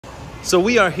So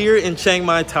we are here in Chiang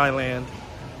Mai, Thailand,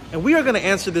 and we are going to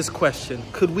answer this question.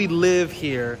 Could we live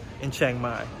here in Chiang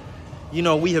Mai? You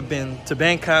know, we have been to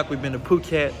Bangkok, we've been to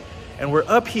Phuket, and we're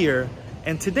up here.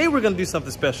 And today we're going to do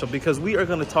something special because we are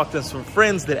going to talk to some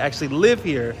friends that actually live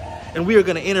here, and we are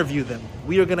going to interview them.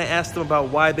 We are going to ask them about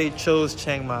why they chose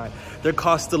Chiang Mai, their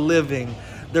cost of living,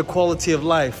 their quality of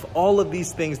life, all of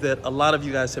these things that a lot of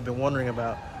you guys have been wondering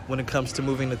about when it comes to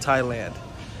moving to Thailand.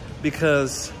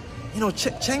 Because, you know,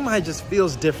 Chiang Mai just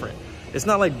feels different. It's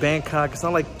not like Bangkok, it's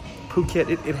not like Phuket.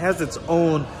 It has its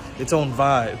own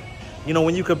vibe. You know,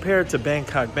 when you compare it to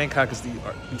Bangkok, Bangkok is the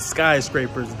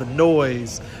skyscrapers, the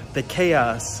noise, the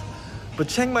chaos. But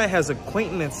Chiang Mai has a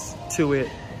quaintness to it,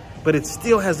 but it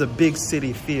still has a big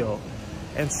city feel.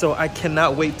 And so I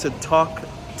cannot wait to talk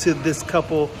to this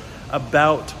couple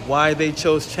about why they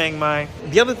chose Chiang Mai.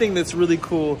 The other thing that's really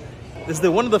cool is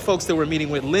that one of the folks that we're meeting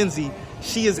with, Lindsay,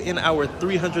 she is in our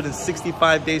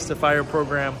 365 Days to FIRE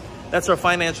program. That's our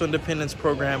financial independence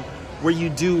program where you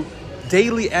do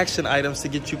daily action items to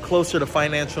get you closer to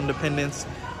financial independence.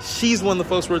 She's one of the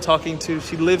folks we're talking to.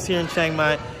 She lives here in Chiang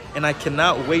Mai, and I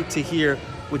cannot wait to hear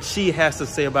what she has to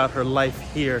say about her life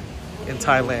here in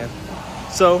Thailand.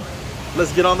 So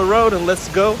let's get on the road and let's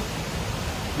go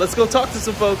talk to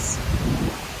some folks.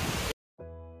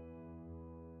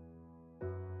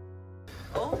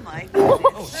 Oh my God.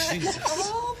 Oh, Jesus.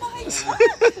 Oh my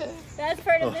God. That's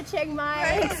part of the Chiang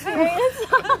Mai experience.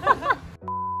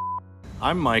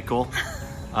 I'm Michael.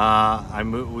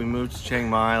 We moved to Chiang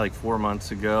Mai like 4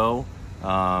 months ago,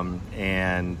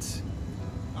 and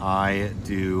I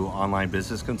do online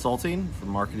business consulting for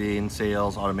marketing,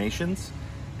 sales, automations,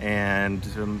 and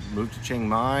moved to Chiang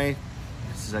Mai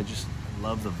because I just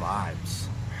love the vibes.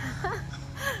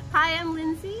 Hi, I'm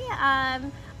Lindsay.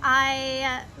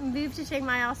 I moved to Chiang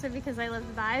Mai also because I love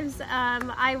the vibes.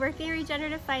 I work in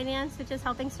regenerative finance, which is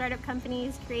helping startup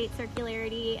companies create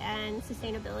circularity and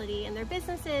sustainability in their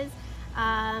businesses.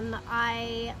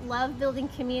 I love building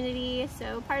community,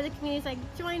 so part of the communities I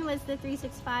joined was the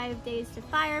 365 Days to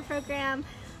FIRE program.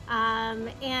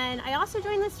 And I also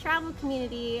joined this travel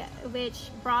community, which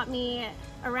brought me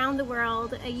around the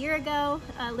world a year ago,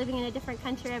 living in a different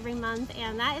country every month,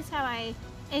 and that is how I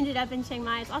ended up in Chiang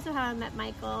Mai. It's also how I met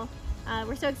Michael.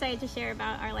 We're so excited to share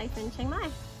about our life in Chiang Mai.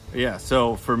 Yeah,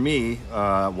 so for me,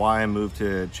 why I moved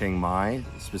to Chiang Mai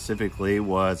specifically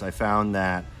was I found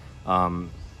that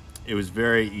it was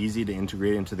very easy to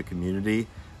integrate into the community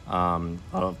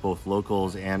of both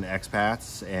locals and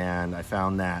expats, and I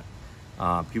found that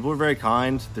people are very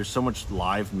kind. There's so much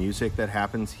live music that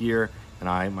happens here, and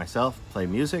I myself play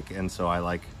music, and so I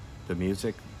like the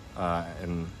music,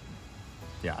 and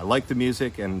yeah, I like the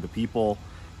music and the people,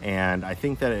 and I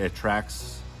think that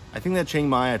that Chiang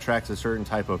Mai attracts a certain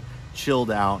type of chilled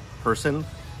out person,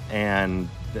 and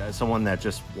someone that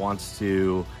just wants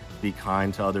to be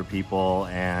kind to other people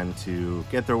and to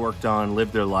get their work done,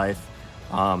 live their life.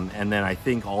 And then I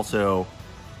think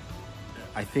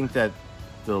that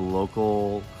the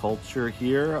local culture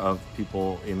here of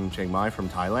people in Chiang Mai from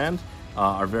Thailand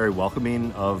are very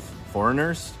welcoming of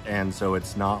foreigners. And so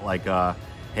it's not like,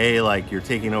 hey, like you're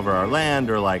taking over our land,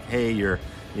 or like, hey, you're,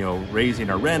 you know, raising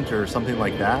our rent or something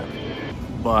like that.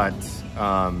 But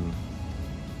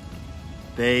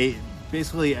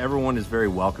basically everyone is very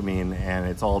welcoming, and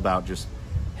it's all about just,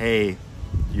 hey,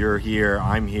 you're here,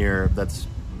 I'm here, let's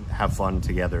have fun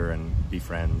together and be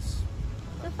friends.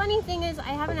 The funny thing is,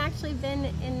 I haven't actually been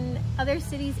in other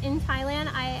cities in Thailand.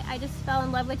 I just fell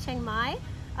in love with Chiang Mai.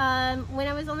 When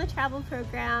I was on the travel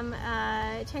program,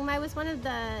 Chiang Mai was one of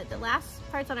the last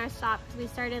parts on our stop. We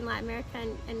started in Latin America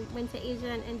and went to Asia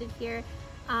and ended here.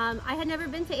 I had never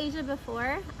been to Asia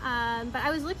before, but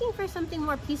I was looking for something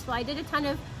more peaceful. I did a ton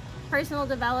of personal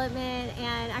development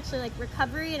and actually like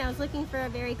recovery, and I was looking for a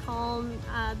very calm,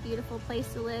 beautiful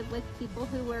place to live with people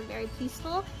who were very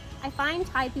peaceful. I find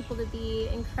Thai people to be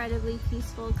incredibly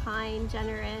peaceful, kind,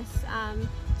 generous.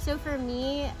 So for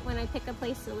me, when I pick a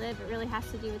place to live, it really has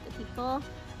to do with the people.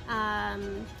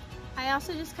 I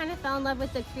also just kind of fell in love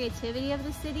with the creativity of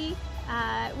the city.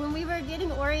 When we were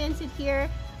getting oriented here,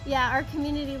 yeah, our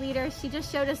community leader, she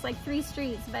just showed us like 3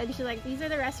 streets, but she's like, these are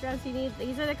the restaurants you need,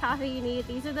 these are the coffee you need,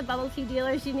 these are the bubble tea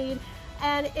dealers you need.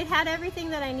 And it had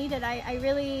everything that I needed. I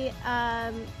really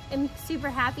am super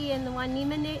happy in the One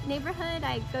Neiman neighborhood.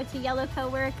 I go to Yellow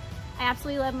Co-work. I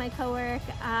absolutely love my co-work.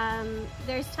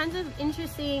 There's tons of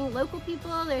interesting local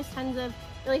people. There's tons of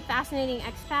really fascinating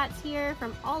expats here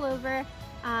from all over.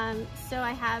 So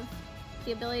I have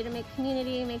the ability to make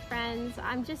community, make friends.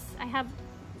 I have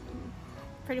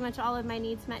pretty much all of my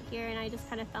needs met here, and I just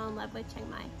kind of fell in love with Chiang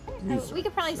Mai. Yes, So we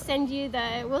could probably send you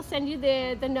we'll send you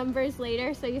the numbers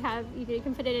later, so you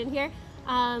can put it in here.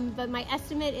 But my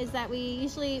estimate is that we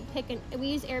usually we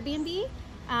use Airbnb.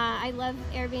 I love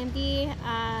Airbnb,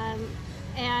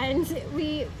 and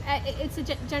it's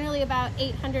generally about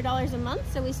 $800 a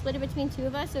month. So we split it between two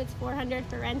of us, so it's $400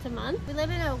 for rent a month. We live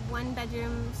in a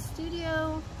 1-bedroom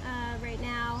studio right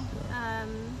now.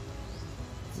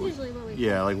 It's usually what we do.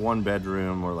 Yeah, like 1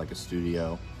 bedroom or like a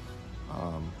studio.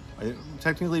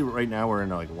 Technically, right now we're in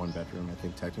like a 1 bedroom, I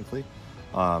think, technically.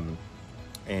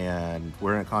 And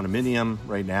we're in a condominium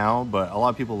right now, but a lot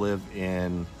of people live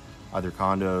in either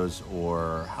condos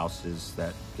or houses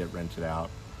that get rented out.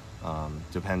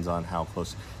 Depends on how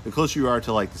close. The closer you are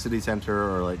to like the city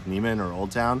center or like Neiman or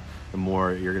Old Town, the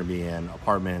more you're going to be in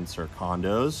apartments or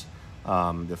condos.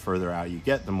 The further out you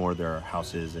get, the more there are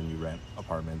houses, and you rent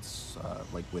apartments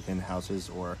like within houses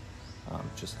or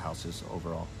just houses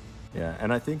overall. Yeah,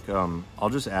 and I think I'll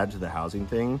just add to the housing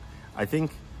thing.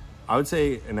 I would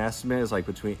say an estimate is like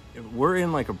we're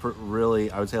in like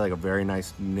I would say like a very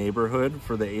nice neighborhood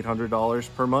for the $800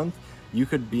 per month. You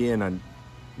could be in a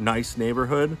nice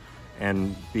neighborhood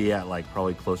and be at like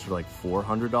probably closer to like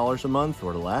 $400 a month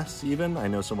or less even. I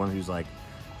know someone who's like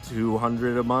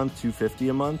 $200 a month, $250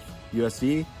 a month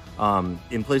USD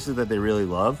in places that they really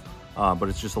love, but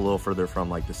it's just a little further from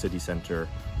like the city center.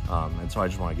 And so I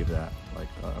just want to give that like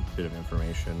a bit of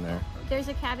information there. There's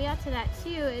a caveat to that too,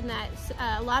 in that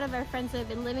a lot of our friends that have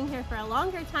been living here for a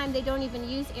longer time, they don't even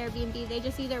use Airbnb. They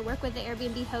just either work with the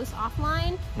Airbnb host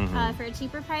offline for a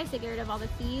cheaper price, they get rid of all the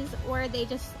fees, or they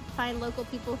just find local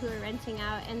people who are renting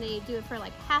out and they do it for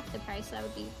like half the price. So that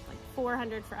would be like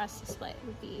 $400 for us to split. It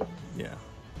would be. Yeah.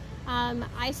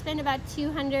 I spend about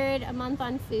 $200 a month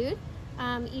on food,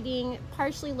 eating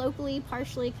partially locally,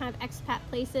 partially kind of expat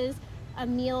places. A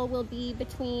meal will be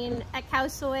between at Khao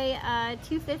Soi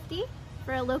 $250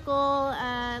 for a local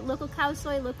khao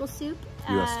soi, local soup.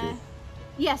 USD.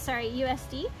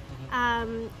 USD.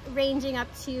 Ranging up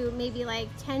to maybe like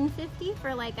 $10.50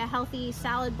 for like a healthy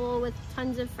salad bowl with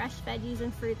tons of fresh veggies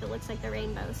and fruit that looks like the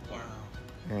rainbows. Wow.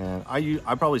 And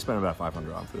I probably spend about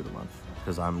 $500 on food a month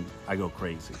because I go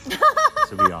crazy,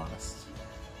 to be honest.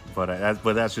 But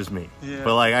that's just me. Yeah.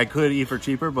 But like I could eat for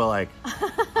cheaper, but like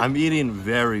I'm eating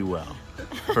very well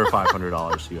for $500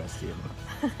 USD a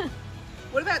month.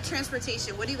 What about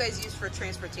transportation? What do you guys use for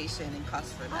transportation and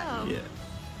cost for that? Oh. Yeah.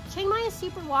 Chiang Mai is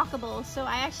super walkable, so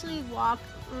I actually walk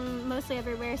mostly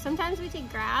everywhere. Sometimes we take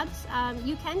Grabs.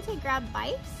 You can take Grab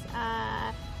bikes.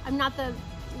 I'm not the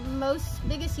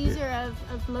biggest user of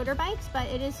motorbikes, but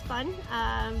it is fun.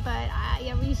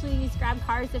 Yeah, we usually use Grab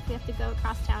cars if we have to go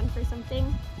across town for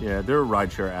something. Yeah, there are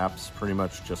rideshare apps pretty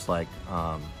much just like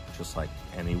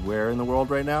anywhere in the world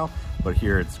right now. But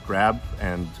here it's Grab,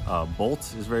 and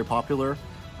Bolt is very popular.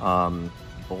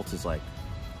 Bolt is like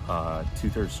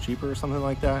 2/3 cheaper or something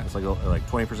like that. It's like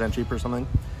 20% cheaper or something.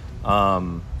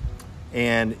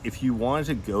 And if you wanted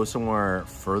to go somewhere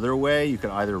further away, you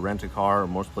could either rent a car, or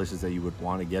most places that you would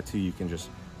want to get to, you can just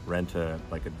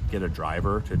get a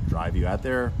driver to drive you out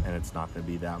there, and it's not going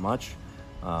to be that much.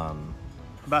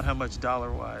 About how much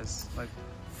dollar-wise, like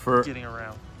for getting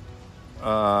around?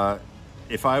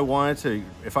 If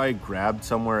I grabbed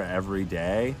somewhere every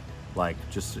day, like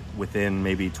just within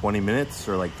maybe 20 minutes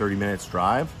or like 30 minutes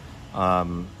drive,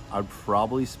 I'd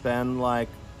probably spend like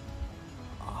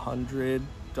 $100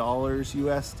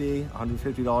 USD,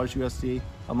 $150 USD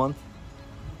a month.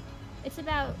 It's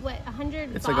about what,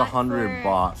 100 It's baht like 100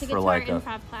 baht to get for to like our a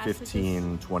improv class,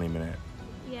 15-20 minute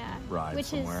yeah, ride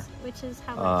somewhere. Which is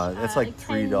how much? It's like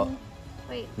 $3.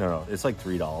 Wait. No, it's like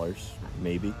 $3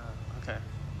 maybe. Okay.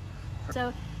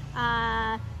 So,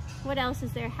 what else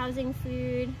is there? Housing,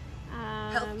 food,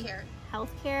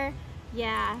 healthcare.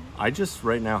 Yeah. I just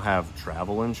right now have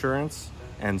travel insurance,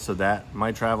 and so that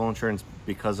my travel insurance,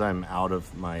 because I'm out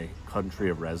of my country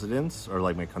of residence or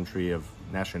like my country of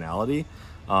nationality,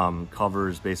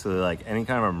 covers basically like any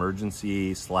kind of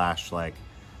emergency / like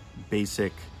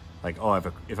basic, like, oh,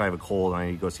 if I have a cold and I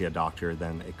need to go see a doctor,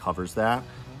 then it covers that.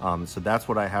 So that's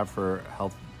what I have for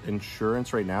health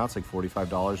insurance right now. It's like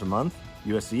 $45 a month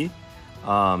USD.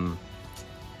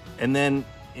 And then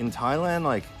in Thailand,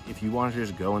 like if you want to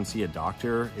just go and see a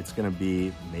doctor, it's going to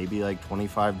be maybe like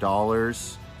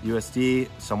 $25 USD,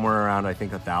 somewhere around, I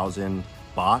think, 1,000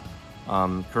 baht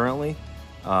currently,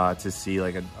 to see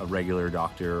like a regular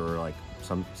doctor or like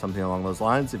something along those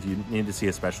lines. If you need to see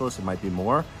a specialist, it might be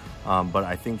more, but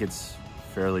I think it's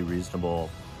fairly reasonable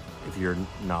if you're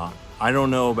not. I don't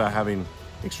know about having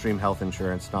extreme health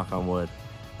insurance, knock on wood,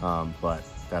 but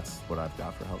that's what I've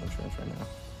got for health insurance right now.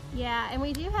 Yeah, and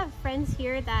we do have friends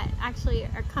here that actually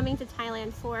are coming to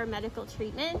Thailand for medical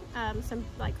treatment. Some,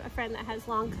 like a friend that has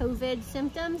long COVID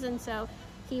symptoms, and so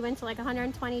he went to like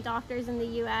 120 doctors in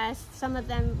the US. Some of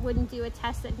them wouldn't do a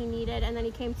test that he needed, and then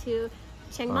he came to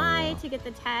Chiang Mai to get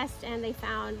the test, and they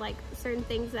found like certain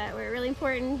things that were really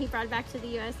important. He brought it back to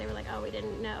the US. They were like, oh, we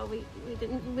didn't know. We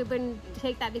wouldn't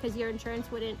take that because your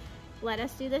insurance wouldn't let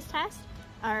us do this test,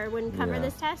 or wouldn't cover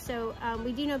this test. So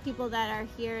we do know people that are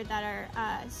here that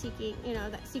are seeking,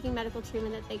 seeking medical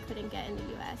treatment that they couldn't get in the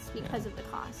US because of the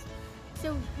cost.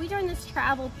 So we joined this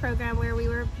travel program where we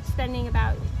were spending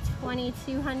about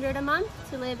 $2,200 a month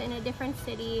to live in a different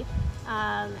city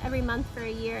every month for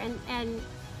a year, and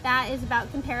that is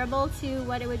about comparable to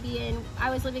what it would be in.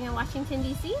 I was living in Washington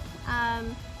DC.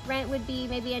 Rent would be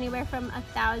maybe anywhere from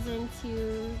 $1,000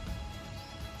 to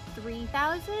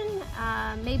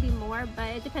 $3,000, maybe more, but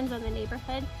it depends on the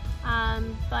neighborhood.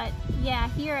 But yeah,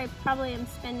 here I probably am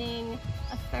spending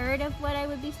a third of what I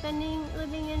would be spending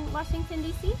living in Washington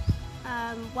DC,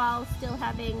 while still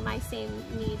having my same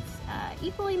needs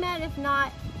equally met, if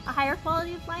not a higher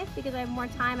quality of life, because I have more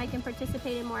time, I can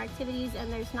participate in more activities,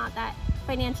 and there's not that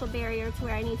financial barrier to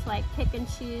where I need to like pick and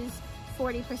choose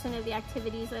 40% of the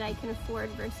activities that I can afford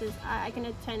versus I can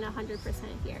attend 100%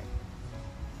 here.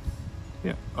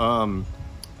 Yeah.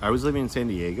 I was living in San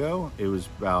Diego. It was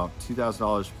about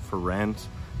 $2,000 for rent.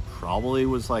 Probably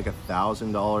was like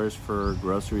 $1,000 for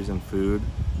groceries and food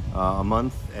a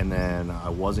month. And then I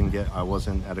wasn't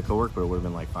at a co-work, but it would have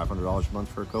been like $500 a month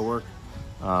for a co-work.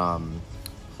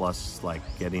 Plus like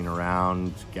getting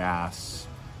around, gas.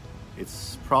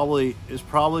 It's probably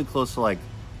close to like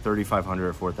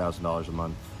 $3,500 or $4,000 a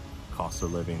month cost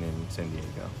of living in San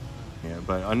Diego. Yeah,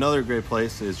 but another great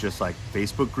place is just like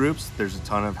Facebook groups. There's a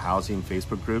ton of housing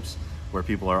Facebook groups where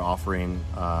people are offering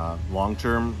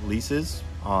long-term leases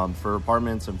for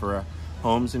apartments and for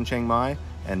homes in Chiang Mai,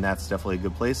 and that's definitely a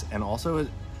good place. And also,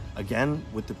 again,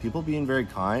 with the people being very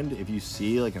kind, if you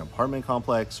see like an apartment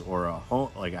complex or a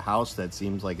home, like a house that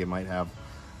seems like it might have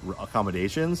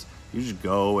accommodations, you just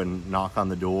go and knock on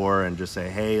the door and just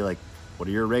say, hey, like, what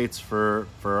are your rates for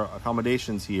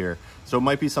accommodations here? So it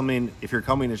might be something, if you're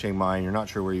coming to Chiang Mai and you're not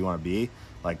sure where you want to be,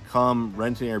 like come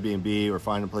rent an Airbnb or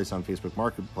find a place on Facebook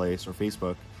Marketplace or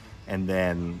Facebook, and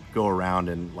then go around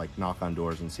and like knock on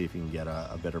doors and see if you can get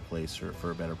a better place or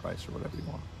for a better price or whatever you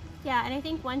want. Yeah, and I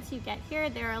think once you get here,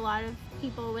 there are a lot of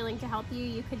people willing to help you.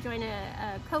 You could join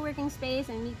a co-working space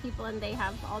and meet people, and they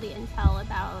have all the intel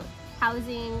about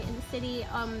housing in the city.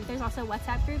 There's also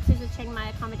WhatsApp groups. There's a Chiang Mai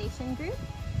accommodation group.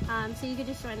 So you could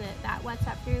just join that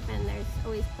WhatsApp group, and there's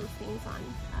always postings on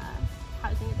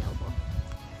housing available.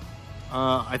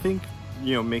 I think,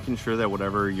 making sure that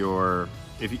whatever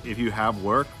if you have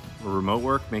work or remote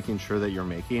work, making sure that you're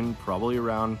making probably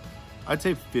around, I'd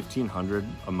say $1,500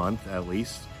 a month at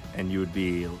least, and you would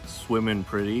be swimming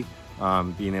pretty,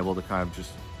 being able to kind of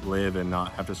just live and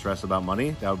not have to stress about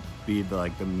money. That would be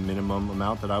the minimum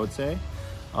amount that I would say.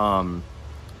 And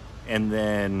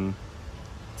then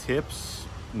tips.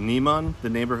 Niman, the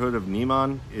neighborhood of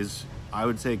Niman is, I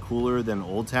would say, cooler than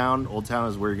Old Town. Old Town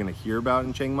is where you're going to hear about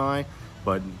in Chiang Mai,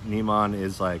 but Niman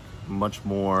is like much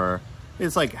more,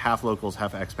 it's like half locals,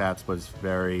 half expats, but it's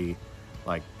very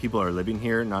like people are living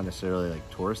here, not necessarily like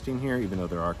touristing here, even though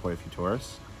there are quite a few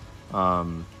tourists.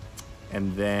 And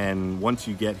then once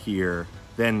you get here,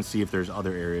 then see if there's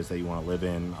other areas that you want to live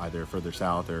in, either further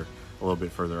south or a little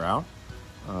bit further out.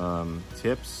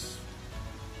 Tips.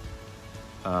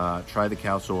 Try the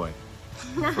cow soy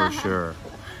for sure.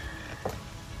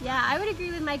 Yeah, I would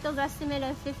agree with Michael's estimate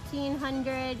of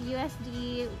 1,500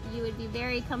 USD. You would be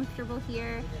very comfortable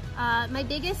here. My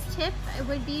biggest tip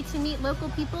would be to meet local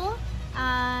people.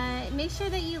 Make sure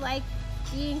that you like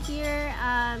being here.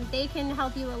 They can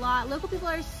help you a lot. Local people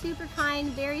are super kind,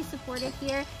 very supportive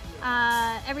here.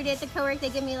 Every day at the co-work, they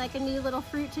give me like a new little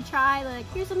fruit to try.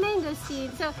 Like, here's a mango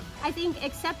seed. So I think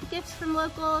accept gifts from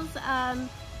locals.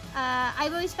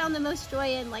 I've always found the most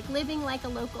joy in like living like a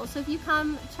local. So if you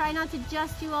come, try not to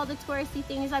just do all the touristy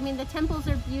things. I mean, the temples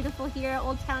are beautiful here.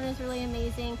 Old Town is really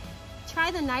amazing.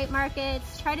 Try the night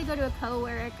markets, try to go to a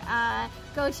co-work,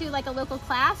 go to like a local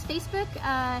class.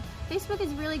 Facebook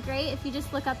is really great if you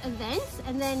just look up events,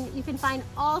 and then you can find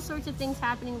all sorts of things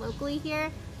happening locally here.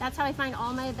 That's how I find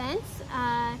all my events.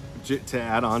 To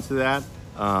add on to that,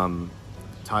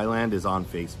 Thailand is on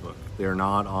Facebook. They're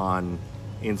not on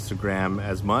Instagram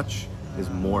as much. Is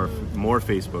more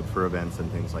Facebook for events and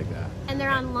things like that. And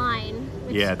they're online,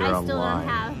 which I still don't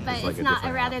have, but it's not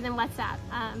rather than WhatsApp.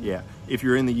 Yeah, if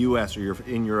you're in the US or you're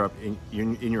in Europe,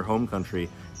 in your home country,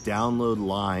 download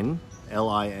Line,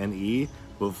 L-I-N-E,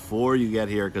 before you get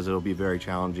here, because it'll be very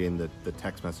challenging. The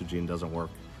text messaging doesn't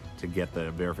work to get the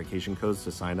verification codes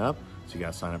to sign up. So you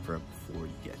gotta sign up for it before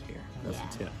you get here. That's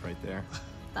a tip right there.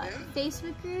 But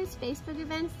Facebook groups, Facebook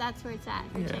events, that's where it's at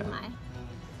for Yeah. Chiang Mai.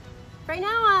 Right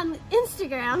now on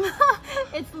Instagram,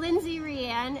 it's Lindsay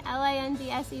Rian,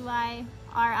 LINDSEYRIANE.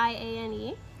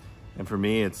 And for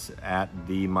me, it's at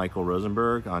the Michael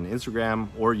Rosenberg on Instagram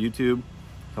or YouTube.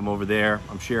 Come over there.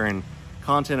 I'm sharing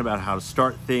content about how to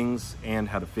start things and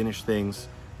how to finish things,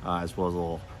 as well as a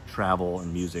little travel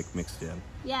and music mixed in.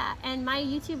 Yeah, and my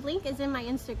YouTube link is in my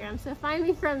Instagram, so find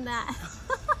me from that.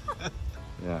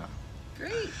 Yeah.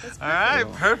 Great. That's All right,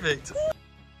 perfect.